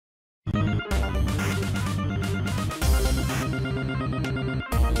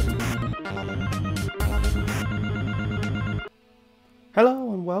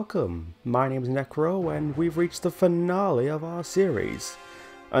Hello and welcome, my name is Necro and we've reached the finale of our series.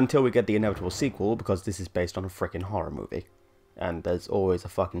 Until we get the inevitable sequel, because this is based on a frickin' horror movie. And there's always a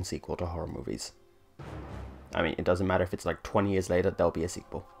fucking sequel to horror movies. I mean, it doesn't matter if it's like 20 years later, there'll be a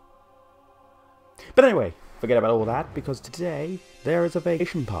sequel. But anyway, forget about all that, because today there is a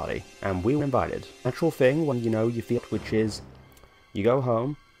vacation party, and we were invited. Natural thing when you feel it, which is, you go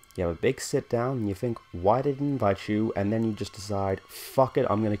home, you have a big sit down, and you think, why did they invite you? And then you just decide, fuck it,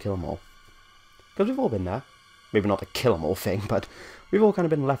 I'm gonna kill them all. Because we've all been there. Maybe not the kill them all thing, but we've all kind of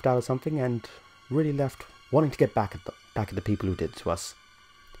been left out of something, and really left wanting to get back at the people who did it to us.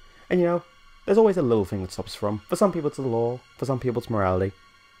 And there's always a little thing that stops us from. For some people it's the law, for some people it's morality.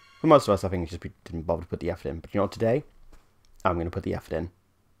 For most of us, I think it's just we didn't bother to put the effort in. But today, I'm going to put the effort in. I'm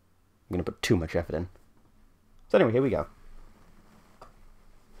going to put too much effort in. So anyway, here we go.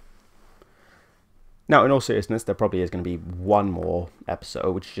 Now, in all seriousness, there probably is going to be one more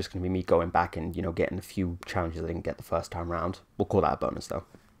episode, which is just going to be me going back and, getting a few challenges I didn't get the first time round. We'll call that a bonus, though.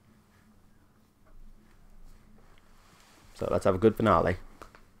 So let's have a good finale.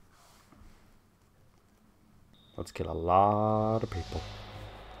 Let's kill a lot of people.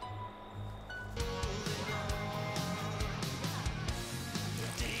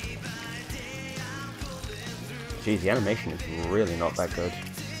 Jeez, the animation is really not that good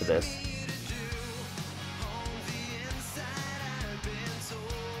for this.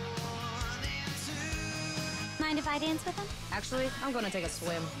 Mind if I dance with him? Actually, I'm gonna take a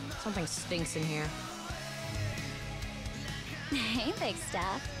swim. Something stinks in here. Hey, big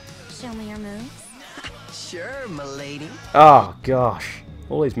stuff. Show me your moves. Sure, m'lady. Oh gosh.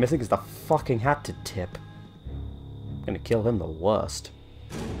 All he's missing is the fucking hat to tip. I'm gonna kill him the worst.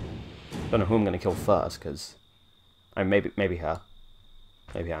 Don't know who I'm gonna kill first, because... maybe her.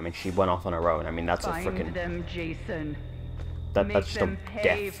 Maybe her. I mean, she went off on her own. I mean, that's a frickin'... them, Jason. That's just a pay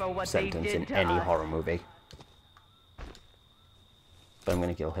death for what sentence they did in to any us. horror movie. But I'm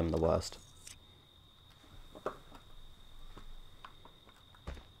gonna kill him the worst.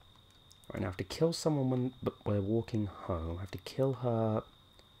 Right, now I have to kill someone when we're walking home. I have to kill her...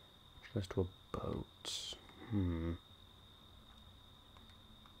 She goes to a boat. And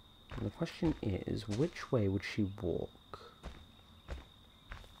the question is, which way would she walk?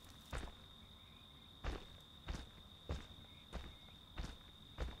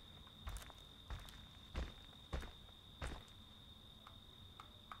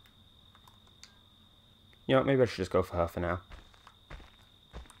 You know what, maybe I should just go for her for now.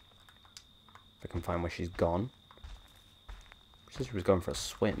 If I can find where she's gone. She said she was going for a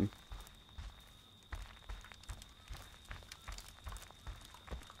swim.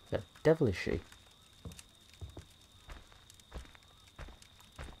 The devil is she?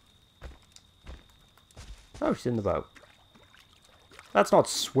 Oh, she's in the boat. That's not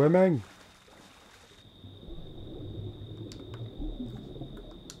swimming.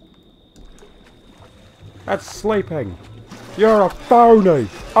 That's sleeping. You're a phony.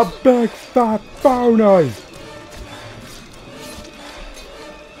 A big fat phony.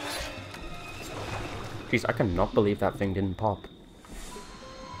 Jeez, I cannot believe that thing didn't pop.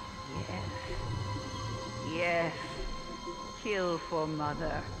 Yes. Kill for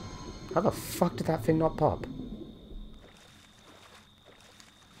mother. How the fuck did that thing not pop?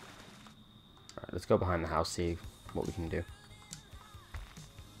 Alright, let's go behind the house, see what we can do.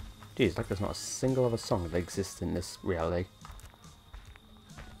 Jeez, like there's not a single other song that exists in this reality.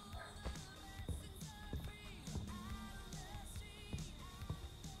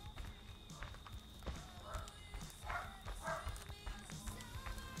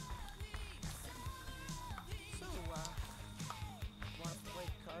 Want to play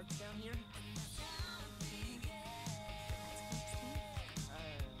cards down here?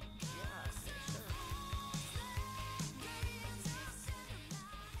 Yeah, sure.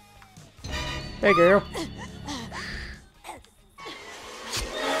 Hey girl.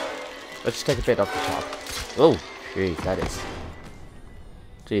 Let's just take a bit off the top. Oh, jeez, that is.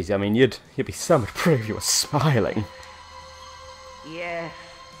 Jeez, I mean, you'd be so much prettier if you were smiling. Yes.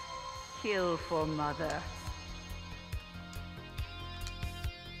 Kill for mother.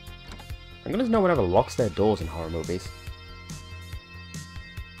 I'm gonna know whenever locks their doors in horror movies.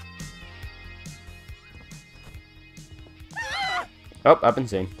 Oh, I've been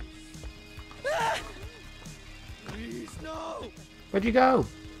seen. Please, no! Where'd you go?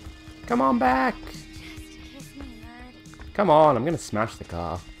 Come on back! Just kiss me, nerd. Come on, I'm gonna smash the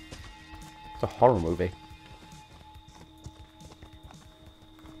car. It's a horror movie.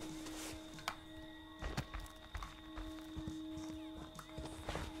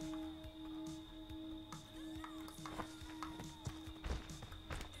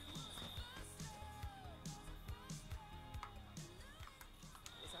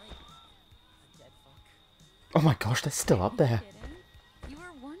 Oh my gosh, they're still up there. You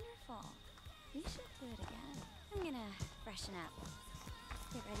were wonderful. We should do it again. I'm gonna freshen up.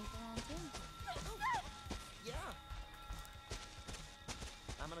 Get ready for round 2. Yeah.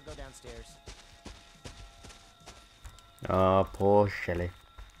 I'm gonna go downstairs. Oh, poor Shelly.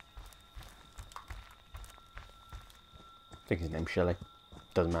 I think his name's Shelly.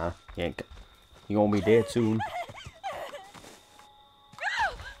 Doesn't matter. He gonna be dead soon.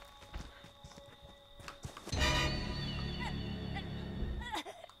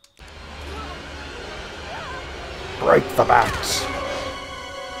 Break the bats!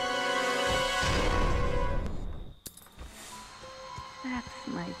 That's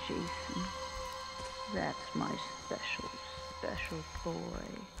my Jason. That's my special, special boy.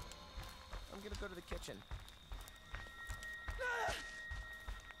 I'm gonna go to the kitchen.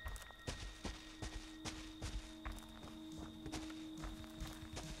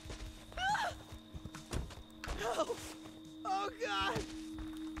 No! Oh God!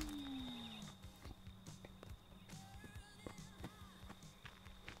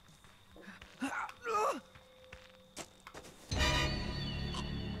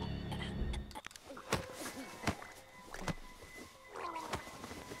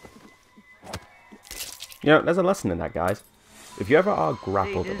 You know, there's a lesson in that, guys. If you ever are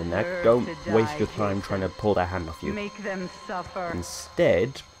grappled at the neck, don't waste your time trying to pull their hand off you. Make them suffer.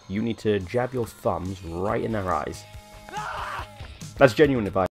 Instead, you need to jab your thumbs right in their eyes. That's genuine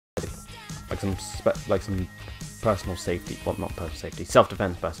advice. Like some personal safety, well, not personal safety,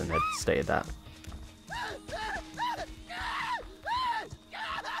 self-defense person had stated that.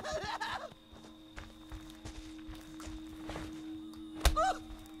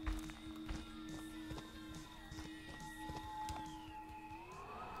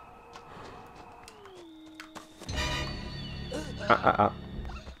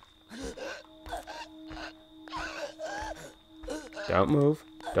 Don't move.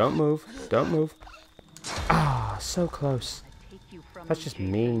 Don't move. Don't move. Ah, so close. Take you from That's me, just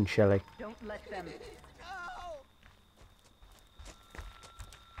Jason. mean, Shelly. Don't let them.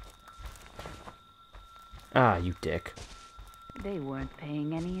 Ah, you dick. They weren't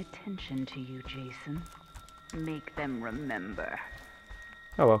paying any attention to you, Jason. Make them remember.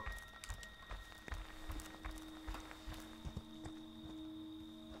 Oh well.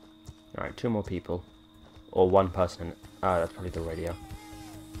 Alright, 2 more people. Or 1 person. Ah, that's probably the radio.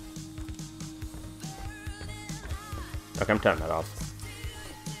 Okay, I'm turning that off.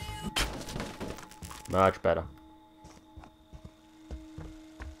 Much better.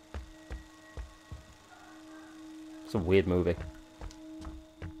 It's a weird movie.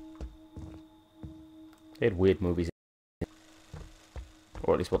 They had weird movies.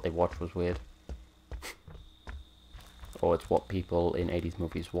 Or at least what they watched was weird. Or it's what people in 80s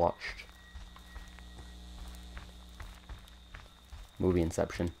movies watched. Movie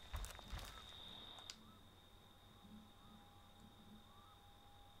Inception.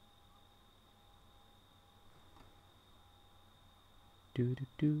 Do do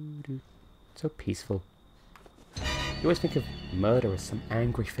do do. So peaceful. You always think of murder as some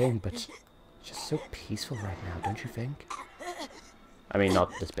angry thing, but it's just so peaceful right now, don't you think? I mean,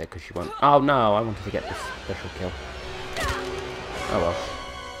 not this bit, because she won't. Oh no, I wanted to get this special kill. Oh well.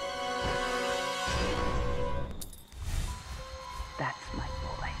 That's my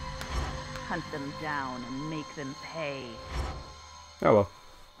boy. Hunt them down and make them pay. Oh well.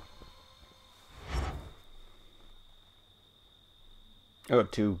 I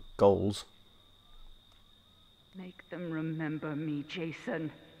got 2 goals. Make them remember me,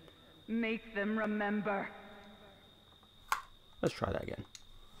 Jason. Make them remember. Let's try that again.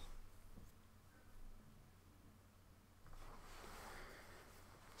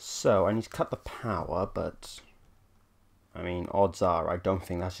 So, I need to cut the power, but... I mean, odds are, I don't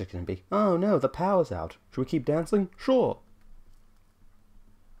think that's just going to be... Oh no, the power's out. Should we keep dancing? Sure.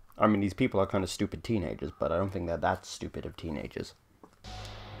 I mean, these people are kind of stupid teenagers, but I don't think they're that stupid of teenagers.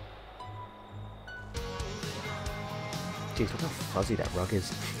 Jeez, look how fuzzy that rug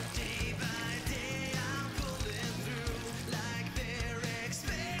is.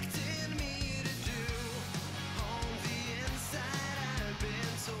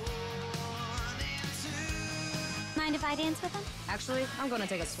 Mind if I dance with him? Actually, I'm gonna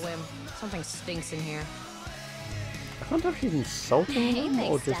take a swim. Something stinks in here. I can't tell if she's insulting Hey, them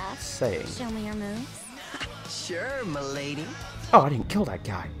or big just stuff. saying. Show me your moves. Sure, milady. Oh, I didn't kill that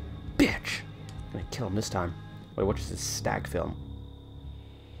guy. Bitch! I'm gonna kill him this time. Wait, what is this stag film?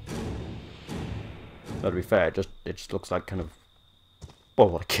 Now, to be fair, it just looks like kind of... Well,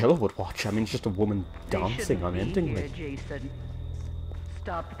 what a killer would watch. I mean, it's just a woman dancing They shouldn't be unendingly. here, Jason.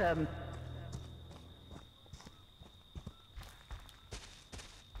 Stop them.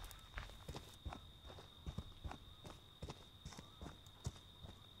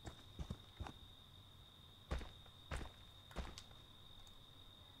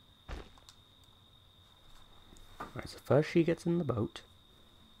 Right, so first she gets in the boat.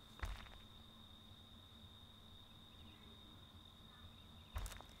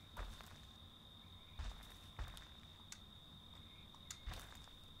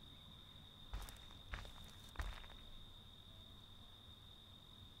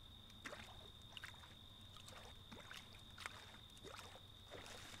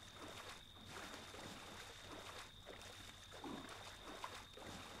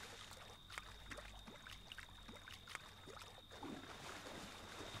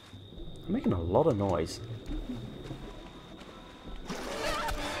 I'm making a lot of noise.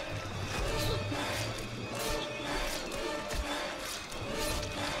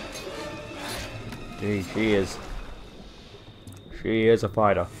 Gee, she is a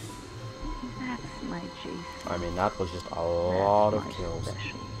fighter. That's my Jason. I mean, that was just a lot of That's my kills.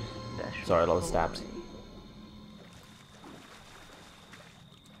 special Sorry, a lot of stabs. toy.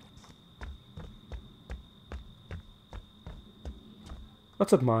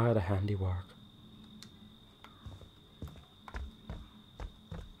 Let's admire the handiwork.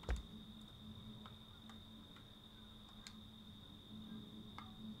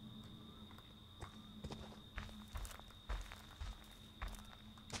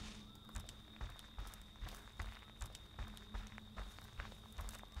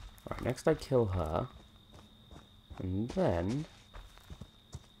 Right, next I kill her. And then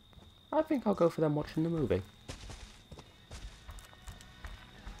I think I'll go for them watching the movie.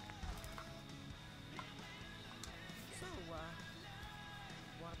 So,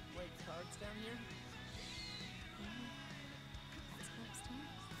 wanna play cards down here? Let's go upstairs.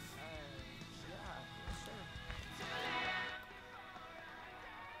 Yeah, sure.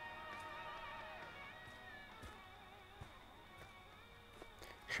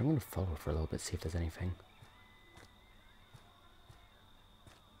 Actually, I'm going to follow for a little bit, see if there's anything.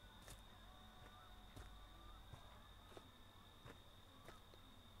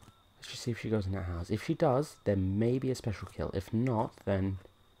 Let's just see if she goes in that house. If she does, there may be a special kill. If not, then...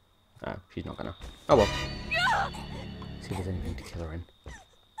 Oh, she's not gonna. Oh well. See if there's anything to kill her in.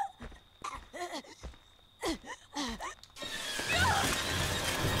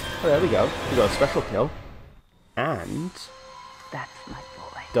 Oh, there we go. We got a special kill. And... That's my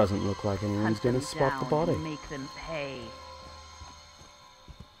boy. doesn't look like anyone's Hunt gonna them spot the down body. and make them pay.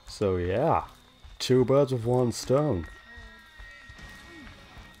 So yeah, 2 birds with 1 stone.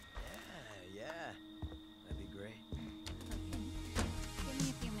 Yeah, that'd be great. Give me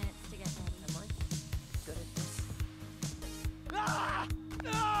a few minutes to get ready. Am I good at this? Ah!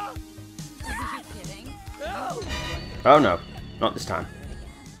 Ah! Are you kidding? No! Oh no, not this time.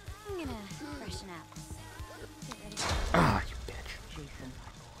 I'm gonna freshen up. Get ready. Ah, you bitch. Jason,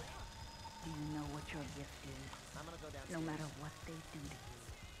 my boy, do you know what your gift is? I'm gonna go downstairs. No matter what they do to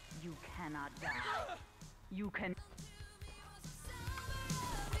you, you cannot die. You can...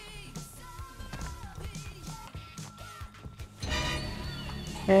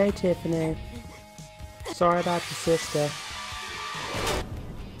 Hey Tiffany. Sorry about your sister.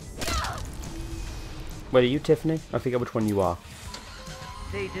 Wait, are you Tiffany? I forget which one you are.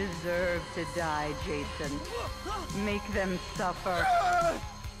 They deserve to die, Jason. Make them suffer.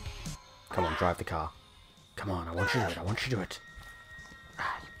 Come on, drive the car. Come on, I want you to do it. I want you to do it.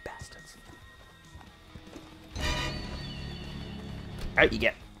 Ah, you bastards. Out you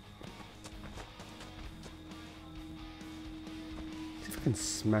get. See if I can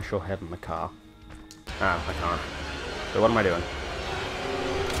smash your head on the car. Ah, I can't. So what am I doing?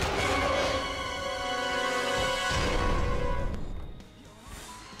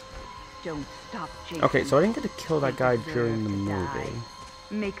 Don't stop, Jason. Okay, so I didn't get to kill that guy They during the deserve to die. movie.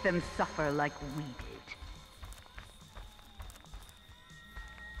 Make them suffer like we did.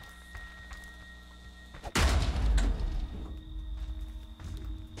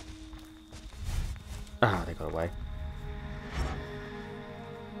 Ah, they got away.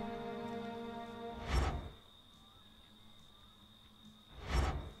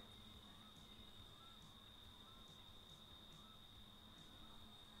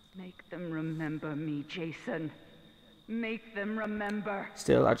 Make them remember me, Jason. Make them remember.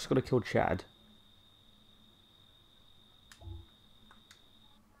 Still, I just gotta kill Chad.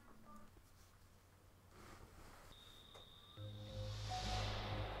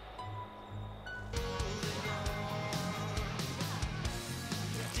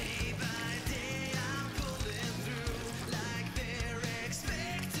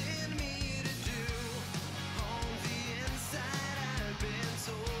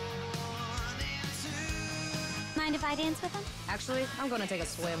 Mind if I dance with him? Actually, I'm gonna take a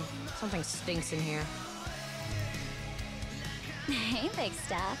swim. Something stinks in here. Hey, big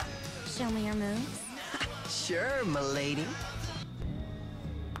stuff. Show me your moves. Sure, milady.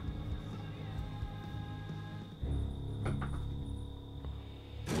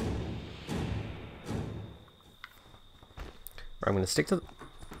 I'm gonna stick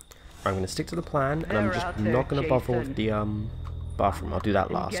to the plan, and I'm just not gonna bother with the bathroom. I'll do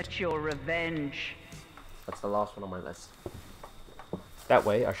that last. Get your revenge. That's the last one on my list. That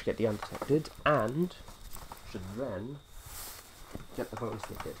way, I should get the undetected, and should then get the bonus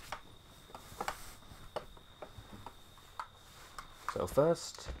ticket. So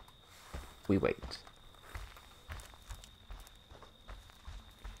first, we wait.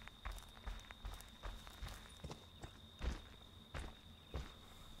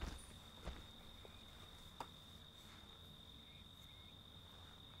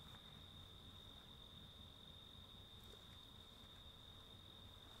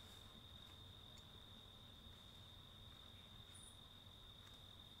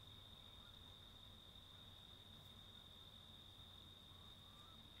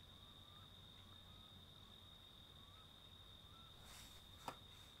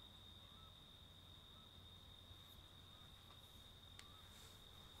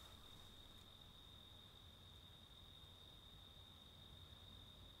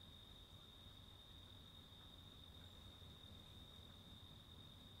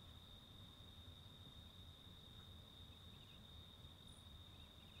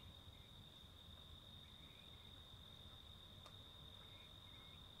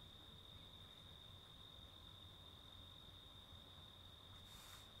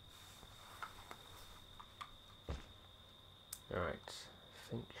 Alright, I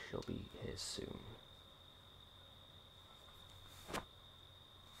think she'll be here soon.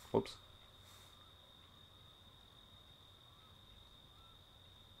 Whoops.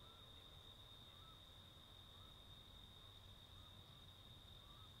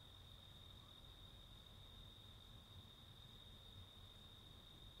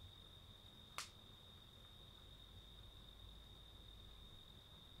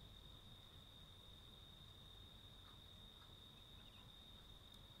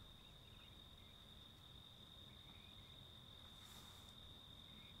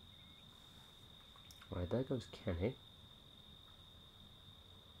 Right, there goes Kenny.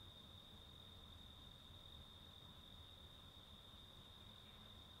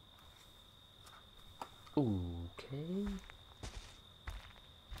 Okay.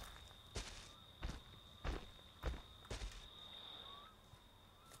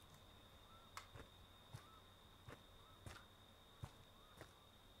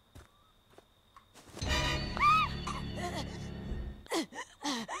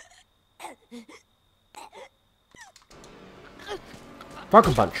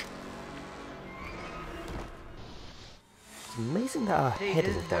 Falcon Punch! It's amazing that her head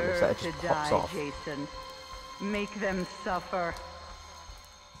isn't damaged, that it just pops off. Jason. Make them suffer.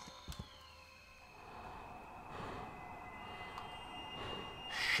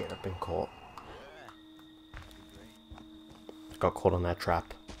 Shit, I've been caught. Got caught on that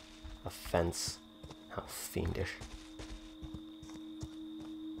trap. A fence. How fiendish.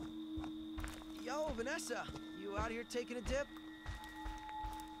 Yo, Vanessa, you out here taking a dip?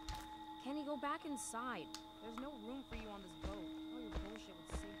 Kenny, go back inside. There's no room for you on this boat. All your bullshit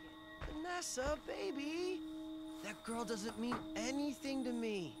would sink it. Vanessa, baby. That girl doesn't mean anything to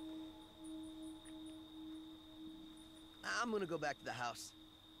me. I'm gonna go back to the house.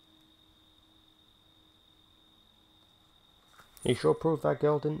 He sure proved that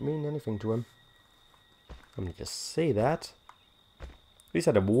girl didn't mean anything to him. I'm gonna just say that. He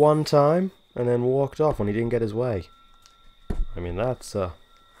said it one time, and then walked off when he didn't get his way. I mean, that's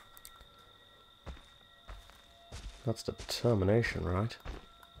determination, right?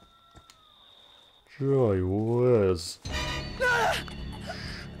 Joy whiz.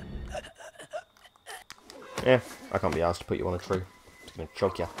 Yeah, I can't be asked to put you on a tree. I'm just gonna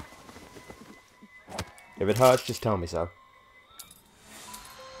choke you. If it hurts, just tell me so.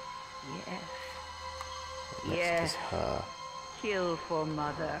 Yes. Next Yes. is her. Kill for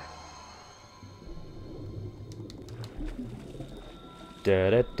mother. Da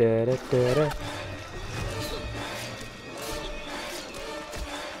da da da da da.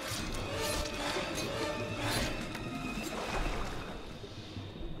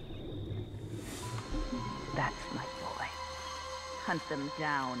 That's my boy. Hunt them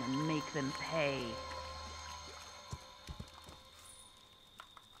down and make them pay.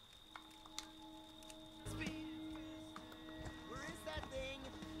 Where is that thing?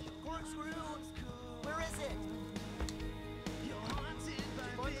 Corkscrew? Where is it?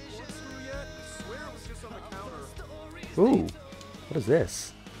 Corkscrew yet? I swear it was just on the counter. Ooh, what is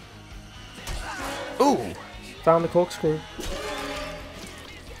this? Ooh! Found the corkscrew.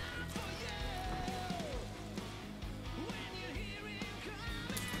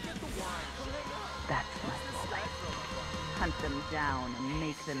 That's my boy. Hunt them down and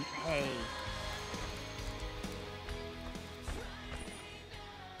make them pay.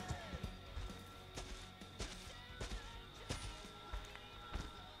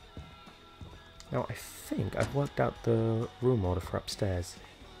 Now, I think I've worked out the room order for upstairs.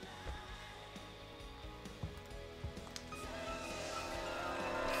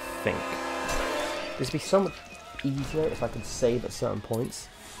 I think. This would be so much easier if I could save at certain points.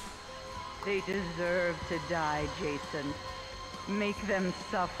 They deserve to die, Jason. Make them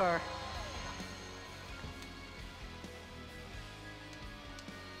suffer.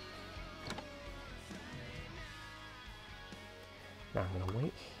 Now I'm going to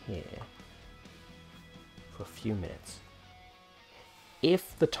wait here for a few minutes.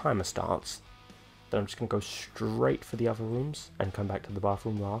 If the timer starts, then I'm just going to go straight for the other rooms and come back to the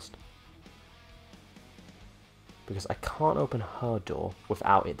bathroom last. Because I can't open her door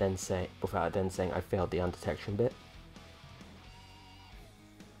without it then saying I failed the undetection bit.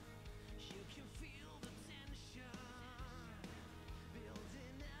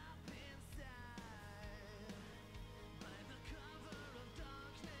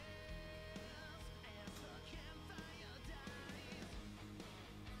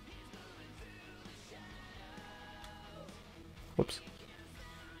 Whoops.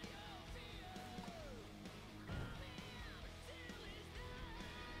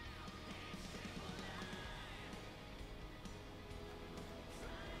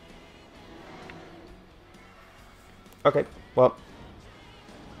 Okay, well,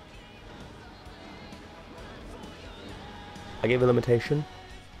 I gave a limitation.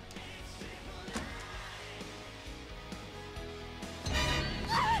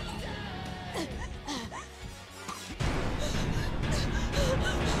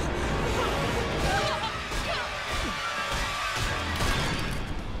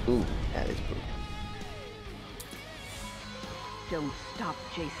 Ooh, that is brutal. Don't stop,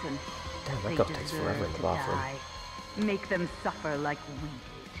 Jason. Damn, that They guy takes forever in deserve the to bathroom. die. Make them suffer like we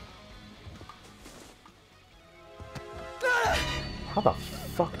did. How the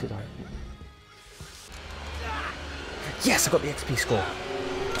fuck did I... Yes, I got the XP score!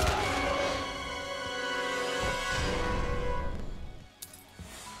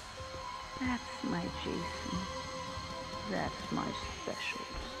 That's my Jason. That's my special,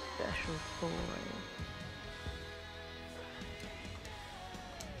 special boy.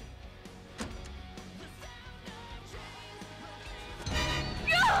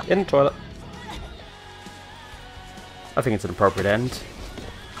 In the toilet. I think it's an appropriate end.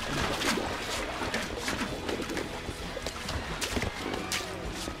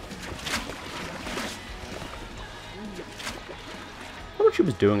 I wonder what she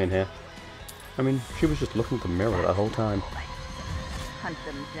was doing in here. I mean, she was just looking at the mirror the whole time. Hunt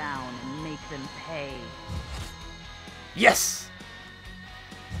them down and make them pay. Yes!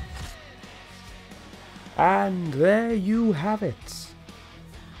 And there you have it.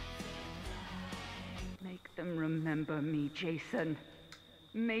 Make them remember me, Jason.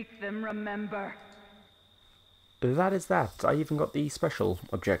 Make them remember. That is that. I even got the special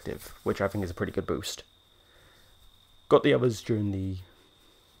objective, which I think is a pretty good boost. Got the others during the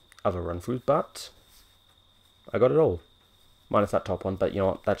other run-throughs, but I got it all. Minus that top one, but you know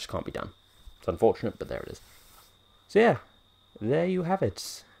what? That just can't be done. It's unfortunate, but there it is. So yeah, there you have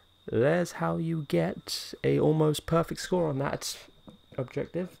it. There's how you get a almost perfect score on that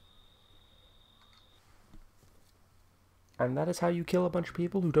objective. And that is how you kill a bunch of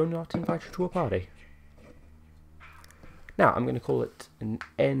people who do not invite you to a party. Now, I'm going to call it an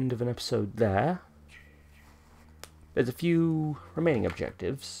end of an episode there. There's a few remaining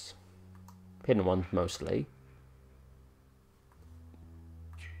objectives. Hidden ones, mostly.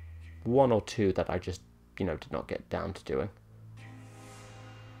 One or two that I just, did not get down to doing.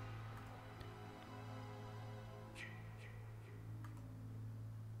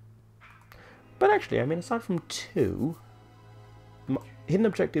 But actually, I mean, aside from two... hidden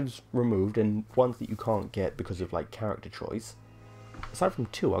objectives removed and ones that you can't get because of like character choice. Aside from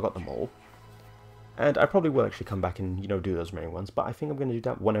two, I got them all. And I probably will actually come back and, do those remaining ones, but I think I'm going to do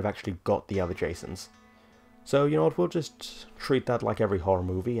that when I've actually got the other Jasons. So, you know what, we'll just treat that like every horror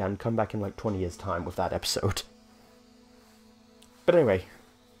movie and come back in like 20 years' time with that episode. But anyway,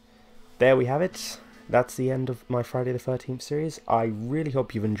 there we have it. That's the end of my Friday the 13th series. I really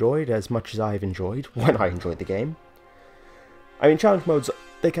hope you've enjoyed as much as I've enjoyed when I enjoyed the game. I mean, challenge modes,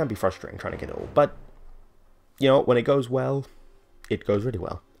 they can be frustrating trying to get it all, but, when it goes well, it goes really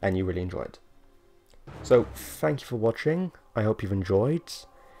well, and you really enjoy it. So, thank you for watching. I hope you've enjoyed.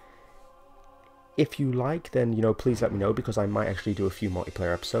 If you like, then, you know, please let me know, because I might actually do a few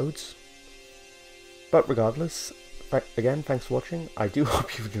multiplayer episodes. But regardless, again, thanks for watching. I do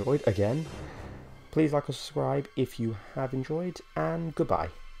hope you've enjoyed, again. Please like or subscribe if you have enjoyed, and goodbye.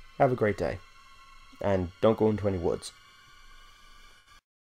 Have a great day. And don't go into any woods.